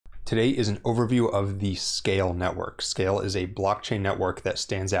Today is an overview of the SKALE network. SKALE is a blockchain network that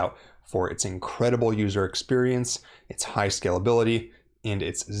stands out for its incredible user experience, its high scalability, and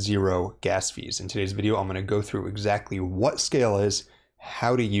its zero gas fees. In today's video, I'm going to go through exactly what SKALE is,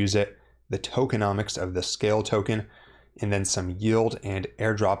 how to use it, the tokenomics of the SKALE token, and then some yield and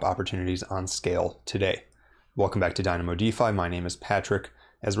airdrop opportunities on SKALE today. Welcome back to Dynamo DeFi. My name is Patrick.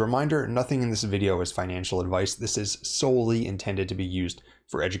 As a reminder, nothing in this video is financial advice. This is solely intended to be used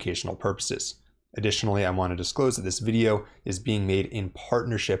for educational purposes. Additionally, I want to disclose that this video is being made in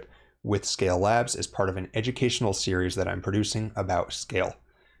partnership with SKALE Labs as part of an educational series that I'm producing about SKALE.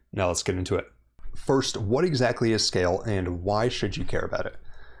 Now let's get into it. First, what exactly is SKALE and why should you care about it?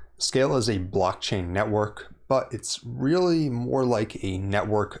 SKALE is a blockchain network, but it's really more like a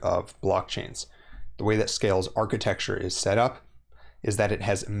network of blockchains. The way that SKALE's architecture is set up is that it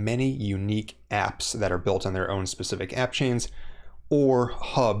has many unique apps that are built on their own specific app chains or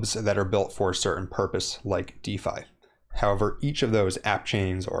hubs that are built for a certain purpose like DeFi. However, each of those app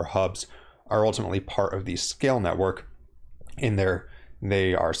chains or hubs are ultimately part of the SKALE network, and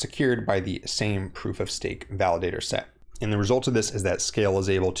they are secured by the same proof of stake validator set. And the result of this is that SKALE is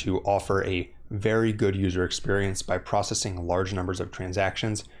able to offer a very good user experience by processing large numbers of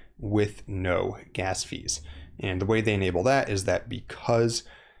transactions with no gas fees. And the way they enable that is that because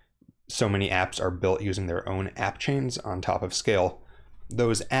so many apps are built using their own app chains on top of SKALE,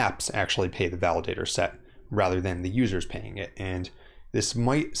 those apps actually pay the validator set rather than the users paying it. And this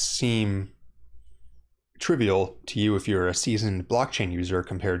might seem trivial to you if you're a seasoned blockchain user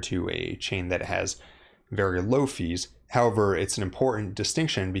compared to a chain that has very low fees. However, it's an important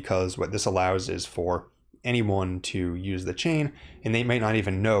distinction because what this allows is for anyone to use the chain, and they might not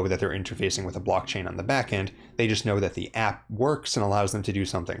even know that they're interfacing with a blockchain on the back end. They just know that the app works and allows them to do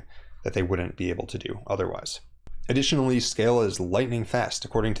something that they wouldn't be able to do otherwise. Additionally, SKALE is lightning fast.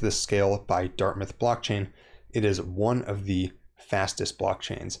 According to the SKALE by Dartmouth blockchain, it is one of the fastest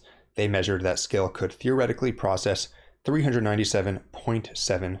blockchains. They measured that SKALE could theoretically process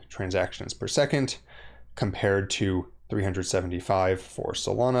 397.7 transactions per second compared to 375 for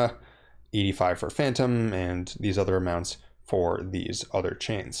Solana, 85 for Phantom, and these other amounts for these other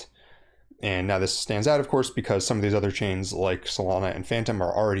chains. And now this stands out, of course, because some of these other chains like Solana and Phantom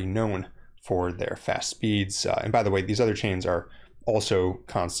are already known for their fast speeds. And by the way, these other chains are also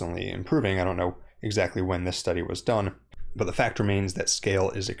constantly improving. I don't know exactly when this study was done, but the fact remains that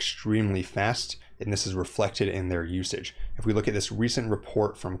SKALE is extremely fast, and this is reflected in their usage. If we look at this recent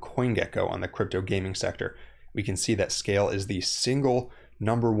report from CoinGecko on the crypto gaming sector, we can see that SKALE is the single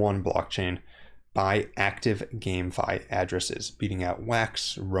 #1 blockchain by active GameFi addresses, beating out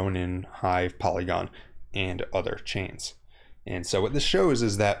Wax, Ronin, Hive, Polygon, and other chains. And so what this shows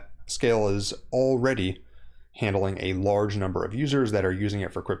is that SKALE is already handling a large number of users that are using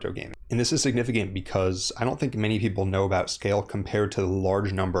it for crypto gaming. And this is significant because I don't think many people know about SKALE compared to the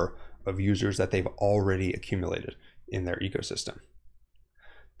large number of users that they've already accumulated in their ecosystem.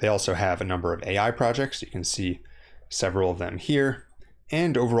 They also have a number of AI projects. You can see several of them here.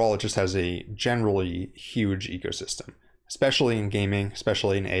 And overall, it just has a generally huge ecosystem, especially in gaming,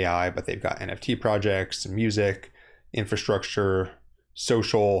 especially in AI, but they've got NFT projects, music, infrastructure,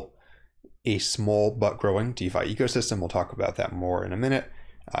 social, a small but growing DeFi ecosystem. We'll talk about that more in a minute,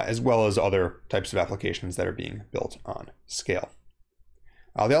 as well as other types of applications that are being built on SKALE.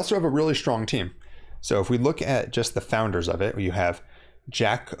 They also have a really strong team. So if we look at just the founders of it, you have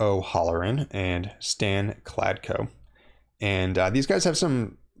Jack O'Halloran and Stan Kladko. And these guys have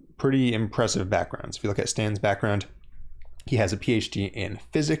some pretty impressive backgrounds. If you look at Stan's background, he has a PhD in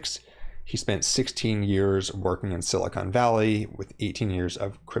physics. He spent 16 years working in Silicon Valley with 18 years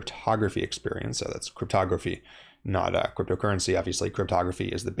of cryptography experience. So that's cryptography, not cryptocurrency. Obviously, cryptography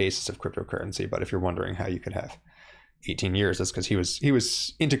is the basis of cryptocurrency. But if you're wondering how you could have 18 years, that's because he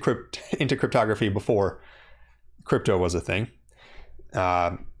was into cryptography before crypto was a thing.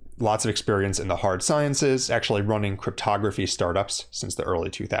 Lots of experience in the hard sciences, actually running cryptography startups since the early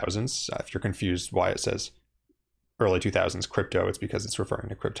 2000s. If you're confused why it says early 2000s crypto, it's because it's referring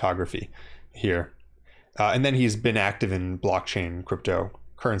to cryptography here. And then he's been active in blockchain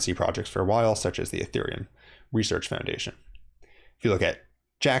cryptocurrency projects for a while, such as the Ethereum Research Foundation. If you look at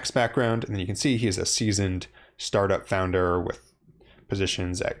Jack's background, and then you can see he's a seasoned startup founder with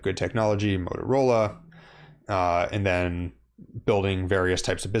positions at Good Technology, Motorola, and then building various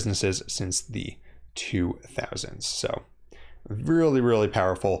types of businesses since the 2000s. So really, really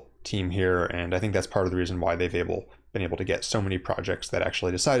powerful team here. And I think that's part of the reason why they've been able to get so many projects that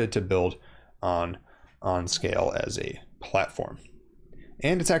actually decided to build on SKALE as a platform.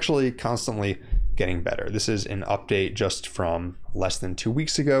 And it's actually constantly getting better. This is an update just from less than 2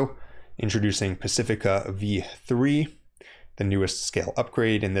 weeks ago, introducing Pacifica v3, the newest Scale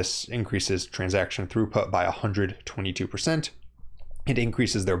upgrade, and this increases transaction throughput by 122%. It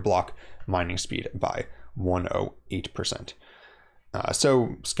increases their block mining speed by 108%.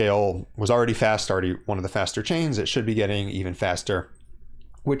 So Scale was already fast, already one of the faster chains. It should be getting even faster,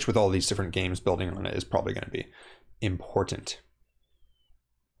 which with all these different games building on it is probably going to be important.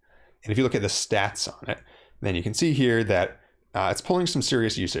 And if you look at the stats on it, then you can see here that it's pulling some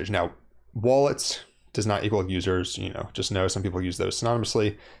serious usage. Now, wallets does not equal users, just know some people use those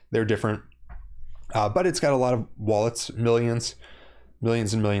synonymously. They're different, but it's got a lot of wallets, millions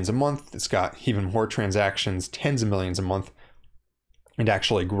and millions a month. It's got even more transactions, tens of millions a month, and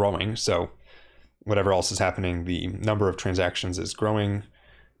actually growing. So whatever else is happening, the number of transactions is growing.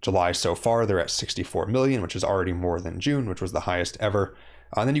 July so far, they're at 64 million, which is already more than June, which was the highest ever.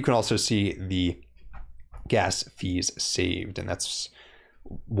 And then you can also see the gas fees saved, and that's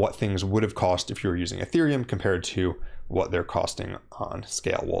what things would have cost if you were using Ethereum compared to what they're costing on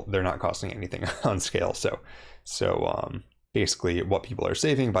Scale. Well, they're not costing anything on Scale. So basically what people are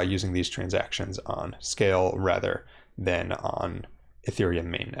saving by using these transactions on Scale rather than on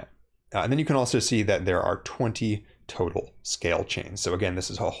Ethereum mainnet. And then you can also see that there are 20 total Scale chains. So again, this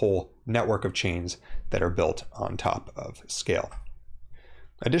is a whole network of chains that are built on top of Scale.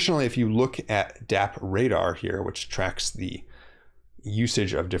 Additionally, if you look at DApp Radar here, which tracks the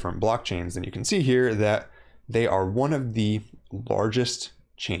usage of different blockchains, then you can see here that they are one of the largest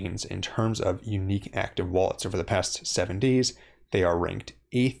chains in terms of unique active wallets. Over the past 7 days, they are ranked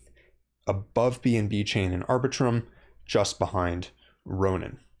 8th above BNB chain and Arbitrum, just behind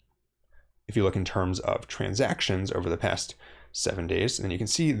Ronin. If you look in terms of transactions over the past 7 days, then you can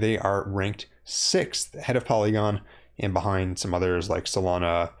see they are ranked 6th ahead of Polygon and behind some others like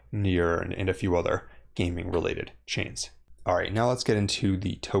Solana, Near, and a few other gaming related chains. All right, now let's get into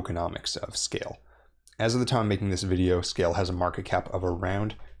the tokenomics of Scale. As of the time making this video, Scale has a market cap of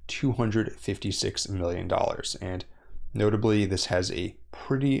around $256 million. And notably, this has a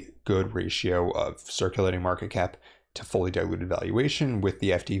pretty good ratio of circulating market cap to fully diluted valuation, with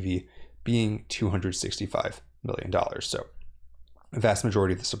the FDV being $265 million. So the vast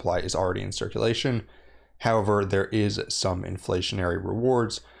majority of the supply is already in circulation. However, there is some inflationary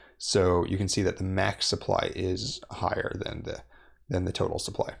rewards. So you can see that the max supply is higher than the total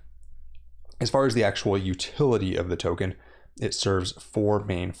supply. As far as the actual utility of the token, it serves 4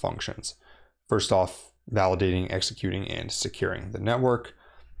 main functions. First off, validating, executing, and securing the network.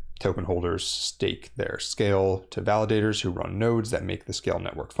 Token holders stake their Scale to validators who run nodes that make the Scale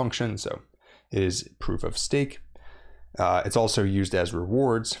network function. So it is proof of stake. It's also used as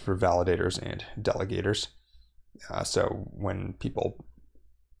rewards for validators and delegators. So when people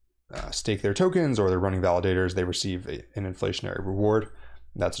stake their tokens or they're running validators, they receive an inflationary reward.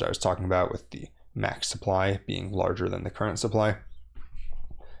 That's what I was talking about with the max supply being larger than the current supply.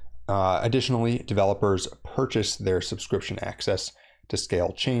 Additionally, developers purchase their subscription access to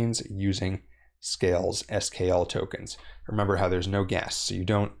Scale chains using Scale's SKL tokens. Remember how there's no gas, so you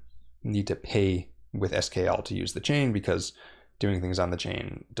don't need to pay with SKL to use the chain because doing things on the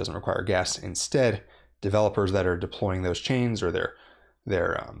chain doesn't require gas. Instead, developers that are deploying those chains or they're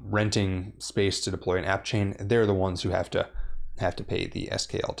renting space to deploy an app chain, they're the ones who have to pay the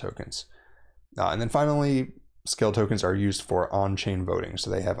SKL tokens. And then finally, Scale tokens are used for on-chain voting. So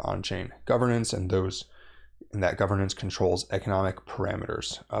they have on-chain governance, and that governance controls economic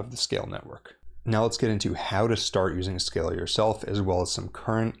parameters of the Scale network. Now let's get into how to start using Scale yourself, as well as some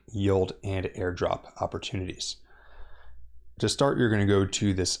current yield and airdrop opportunities. To start, you're going to go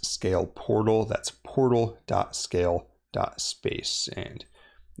to this Scale portal. That's portal.scale.space. And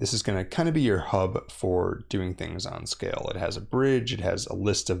this is going to kind of be your hub for doing things on Scale. It has a bridge, it has a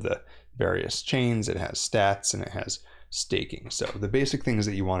list of the various chains, it has stats, and it has staking. So the basic things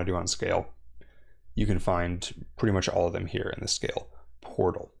that you want to do on Scale, you can find pretty much all of them here in the Scale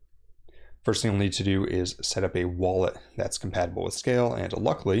portal. First thing you'll need to do is set up a wallet that's compatible with Scale, and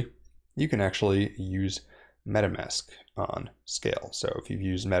luckily, you can actually use MetaMask on Scale. So if you've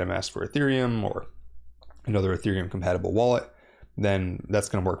used MetaMask for Ethereum or another Ethereum compatible wallet, then that's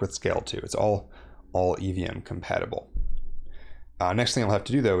going to work with Scale too. It's all EVM compatible. Next thing you'll have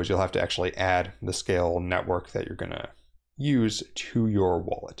to do though is you'll have to actually add the Scale network that you're going to use to your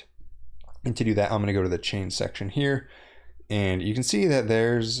wallet. And to do that, I'm going to go to the chain section here, and you can see that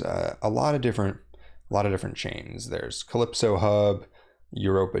there's a lot of different chains. There's Calypso Hub,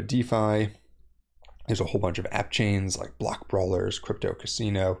 Europa DeFi. There's a whole bunch of app chains like Block Brawlers, Crypto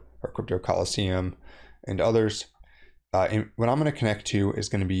Casino or Crypto Coliseum, and others. What I'm going to connect to is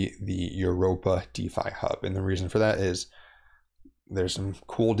going to be the Europa DeFi hub. And the reason for that is there's some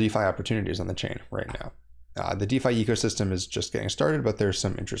cool DeFi opportunities on the chain right now. The DeFi ecosystem is just getting started, but there's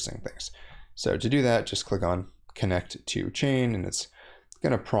some interesting things. So to do that, just click on connect to chain, and it's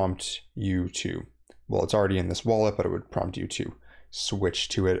going to prompt you to, well, it's already in this wallet, but it would prompt you to switch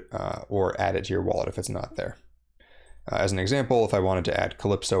to it or add it to your wallet if it's not there. As an example, if I wanted to add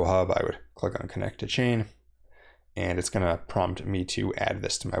Calypso Hub, I would click on connect to chain, and it's going to prompt me to add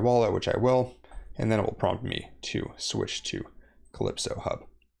this to my wallet, which I will, and then it will prompt me to switch to Calypso Hub.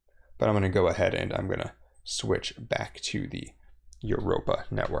 But I'm going to go ahead and I'm going to switch back to the Europa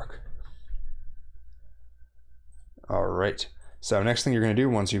network. All right, so next thing you're going to do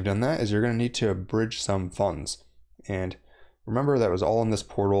once you've done that is you're going to need to bridge some funds. And remember, that was all in this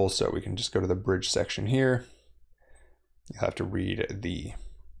portal, so we can just go to the bridge section here. You'll have to read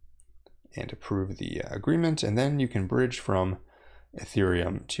and approve the agreement, and then you can bridge from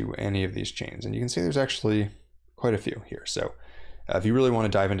Ethereum to any of these chains. And you can see there's actually quite a few here. So if you really want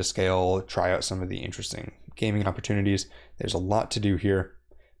to dive into Scale, try out some of the interesting gaming opportunities, there's a lot to do here.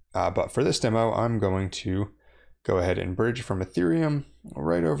 But for this demo, I'm going to go ahead and bridge from Ethereum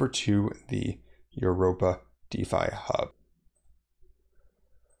right over to the Europa DeFi hub.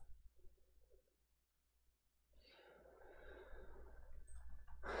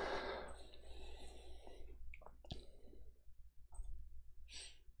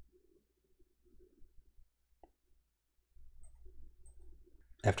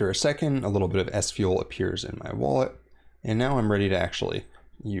 After a second, a little bit of S-Fuel appears in my wallet, and now I'm ready to actually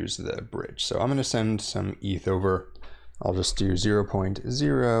use the bridge. So I'm going to send some ETH over. I'll just do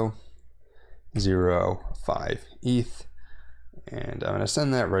 0.005 ETH, and I'm going to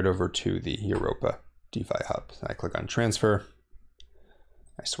send that right over to the Europa DeFi hub. I click on transfer.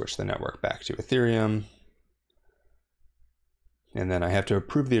 I switch the network back to Ethereum, and then I have to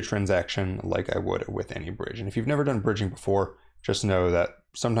approve the transaction like I would with any bridge. And if you've never done bridging before, just know that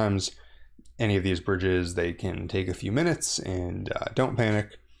sometimes any of these bridges, they can take a few minutes, and don't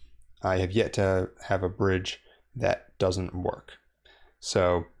panic. I have yet to have a bridge that doesn't work.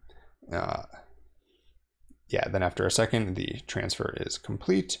 So yeah, then after a second, the transfer is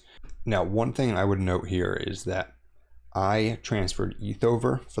complete. Now, one thing I would note here is that I transferred ETH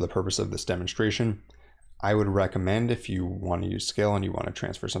over for the purpose of this demonstration. I would recommend, if you want to use Scale and you want to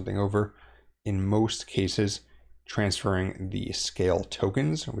transfer something over, in most cases, transferring the SKALE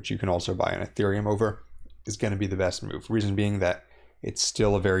tokens, which you can also buy on Ethereum over, is going to be the best move. Reason being that it's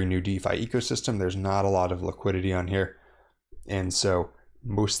still a very new DeFi ecosystem. There's not a lot of liquidity on here. And so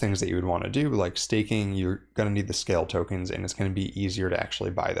most things that you would want to do, like staking, you're going to need the SKALE tokens, and it's going to be easier to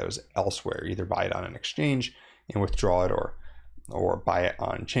actually buy those elsewhere. Either buy it on an exchange and withdraw it, or buy it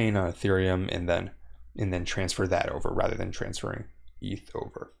on chain on Ethereum and then transfer that over rather than transferring ETH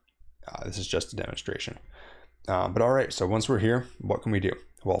over. This is just a demonstration. But all right, so once we're here, what can we do?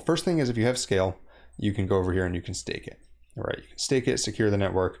 Well, first thing is, if you have Scale, you can go over here and you can stake it. All right, you can stake it, secure the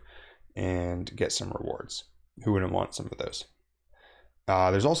network, and get some rewards. Who wouldn't want some of those?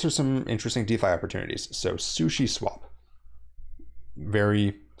 There's also some interesting DeFi opportunities. So Sushi Swap,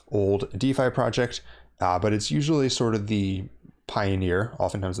 very old DeFi project, but it's usually sort of the pioneer,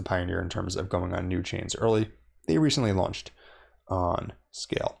 oftentimes the pioneer in terms of going on new chains early. They recently launched on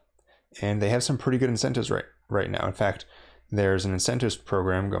Scale, and they have some pretty good incentives right now. In fact, there's an incentives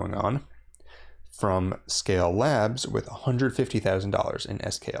program going on from Scale Labs with $150,000 in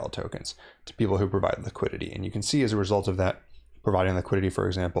SKL tokens to people who provide liquidity. And you can see as a result of that, providing liquidity, for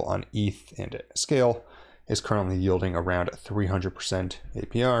example, on ETH and Scale is currently yielding around 300%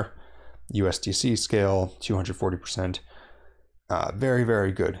 APR. USDC Scale, 240%. Very,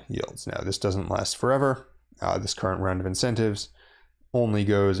 very good yields. Now, this doesn't last forever. This current round of incentives only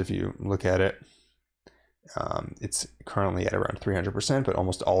goes, if you look at it, it's currently at around 300%, but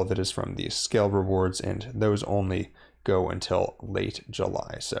almost all of it is from these Scale rewards, and those only go until late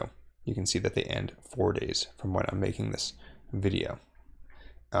July. So you can see that they end 4 days from when I'm making this video.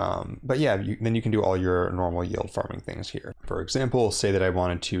 But yeah, then you can do all your normal yield farming things here. For example, say that I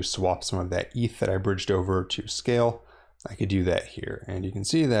wanted to swap some of that ETH that I bridged over to Scale. I could do that here, and you can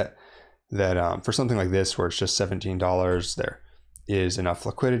see that for something like this, where it's just $17, there is enough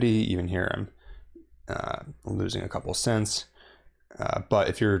liquidity. Even here, I'm losing a couple cents. But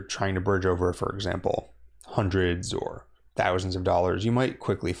if you're trying to bridge over, for example, hundreds or thousands of dollars, you might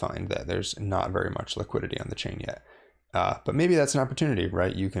quickly find that there's not very much liquidity on the chain yet. But maybe that's an opportunity,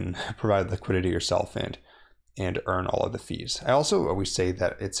 right? You can provide liquidity yourself and earn all of the fees. I also always say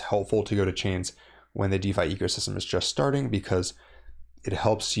that it's helpful to go to chains when the DeFi ecosystem is just starting, because it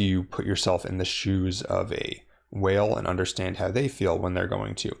helps you put yourself in the shoes of a whale and understand how they feel when they're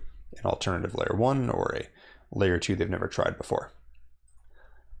going to an alternative layer 1 or a layer 2 they've never tried before.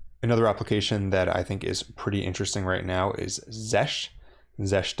 Another application that I think is pretty interesting right now is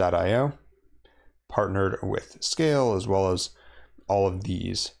Zesh.io, partnered with SKALE as well as all of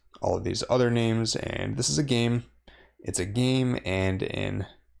these other names. And this is a game. It's a game and an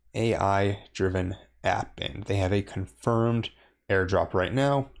AI-driven app, and they have a confirmed airdrop right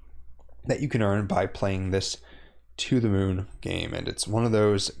now that you can earn by playing this To the Moon game. And it's one of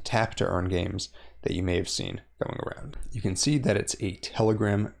those tap to earn games that you may have seen going around. You can see that it's a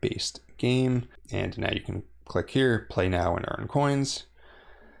Telegram based game, and now you can click here, play now and earn coins.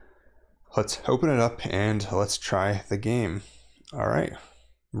 Let's open it up and let's try the game. All right,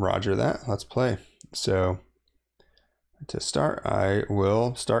 roger that, let's play. So to start, I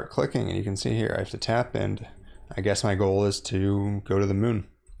will start clicking, and you can see here I have to tap, and I guess my goal is to go to the moon.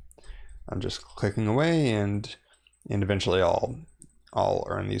 I'm just clicking away, and eventually I'll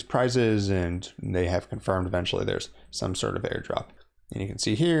earn these prizes, and they have confirmed eventually there's some sort of airdrop. And you can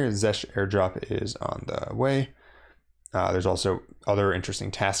see here, Zesh airdrop is on the way. There's also other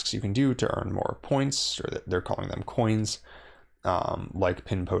interesting tasks you can do to earn more points, or they're calling them coins, like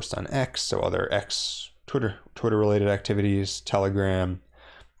pin post on X, so other X, Twitter related activities, Telegram,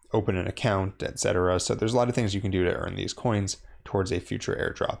 open an account, etc. So there's a lot of things you can do to earn these coins towards a future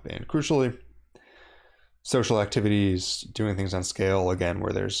airdrop. And crucially, social activities, doing things on SKALE, again,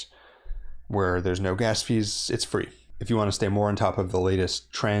 where there's no gas fees, it's free. If you want to stay more on top of the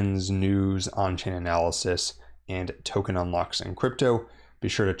latest trends, news, on-chain analysis, and token unlocks in crypto, be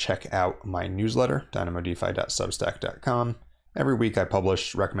sure to check out my newsletter, dynamodefi.substack.com. Every week I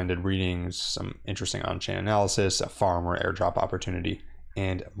publish recommended readings, some interesting on-chain analysis, a farm or airdrop opportunity,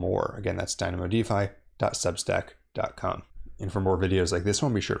 and more. Again, that's dynamodefi.substack.com. And for more videos like this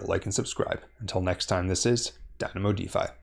one, be sure to like and subscribe. Until next time, this is Dynamo DeFi.